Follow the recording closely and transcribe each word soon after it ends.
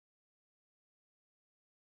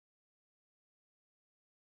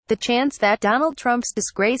the chance that Donald Trump's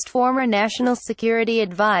disgraced former National Security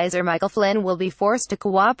Advisor Michael Flynn will be forced to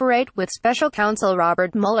cooperate with special counsel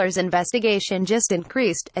Robert Mueller's investigation just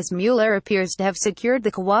increased, as Mueller appears to have secured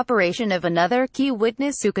the cooperation of another key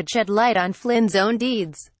witness who could shed light on Flynn's own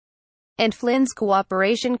deeds. And Flynn's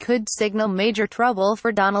cooperation could signal major trouble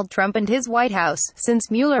for Donald Trump and his White House,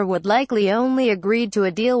 since Mueller would likely only agree to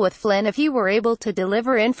a deal with Flynn if he were able to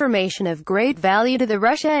deliver information of great value to the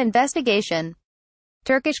Russia investigation.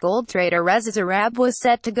 Turkish gold trader Reza Zarrab was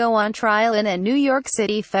set to go on trial in a New York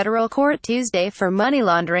City federal court Tuesday for money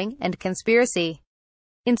laundering and conspiracy.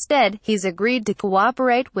 Instead, he's agreed to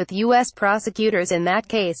cooperate with U.S. prosecutors in that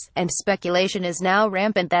case, and speculation is now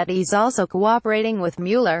rampant that he's also cooperating with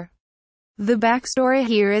Mueller. The backstory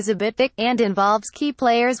here is a bit thick, and involves key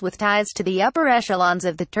players with ties to the upper echelons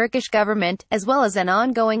of the Turkish government, as well as an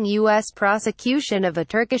ongoing U.S. prosecution of a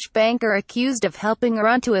Turkish banker accused of helping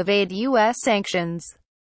Iran to evade U.S. sanctions.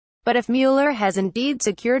 But if Mueller has indeed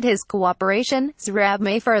secured his cooperation, Zarrab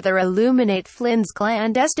may further illuminate Flynn's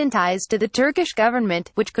clandestine ties to the Turkish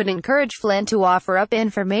government, which could encourage Flynn to offer up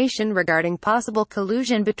information regarding possible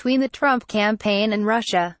collusion between the Trump campaign and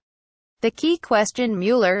Russia. The key question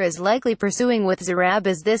Mueller is likely pursuing with Zarrab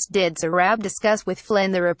is this: did Zarrab discuss with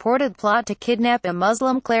Flynn the reported plot to kidnap a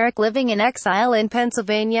Muslim cleric living in exile in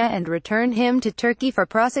Pennsylvania and return him to Turkey for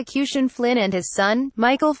prosecution? Flynn and his son,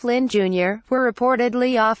 Michael Flynn Jr., were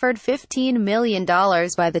reportedly offered $15 million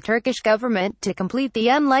by the Turkish government to complete the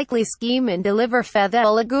unlikely scheme and deliver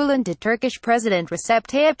Fethullah Gulen to Turkish President Recep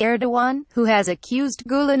Tayyip Erdogan, who has accused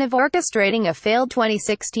Gulen of orchestrating a failed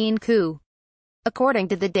 2016 coup. According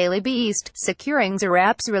to the Daily Beast, securing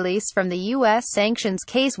Zarrab's release from the U.S. sanctions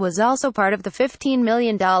case was also part of the $15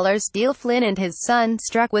 million deal Flynn and his son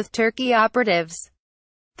struck with Turkey operatives.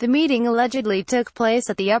 The meeting allegedly took place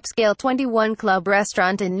at the upscale 21 Club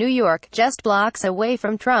restaurant in New York, just blocks away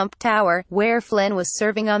from Trump Tower, where Flynn was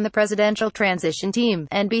serving on the presidential transition team,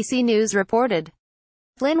 NBC News reported.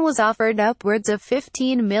 Flynn was offered upwards of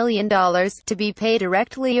 $15 million to be paid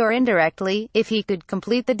directly or indirectly if he could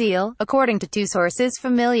complete the deal, according to two sources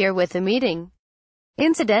familiar with the meeting.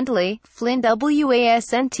 Incidentally, Flynn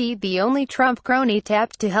wasn't the only Trump crony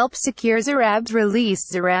tapped to help secure Zarrab's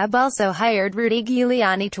release. Zarrab also hired Rudy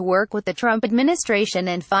Giuliani to work with the Trump administration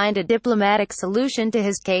and find a diplomatic solution to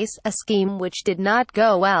his case, a scheme which did not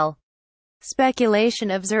go well. Speculation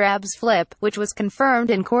of Zarrab's flip, which was confirmed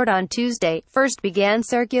in court on Tuesday, first began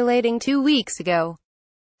circulating 2 weeks ago.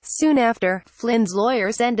 Soon after, Flynn's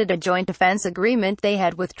lawyers ended a joint defense agreement they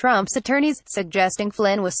had with Trump's attorneys, suggesting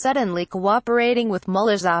Flynn was suddenly cooperating with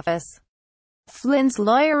Mueller's office. Flynn's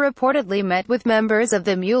lawyer reportedly met with members of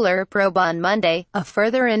the Mueller probe on Monday, a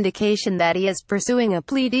further indication that he is pursuing a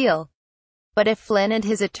plea deal. But if Flynn and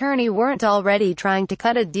his attorney weren't already trying to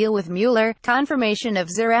cut a deal with Mueller, confirmation of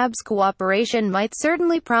Zarrab's cooperation might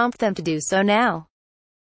certainly prompt them to do so now.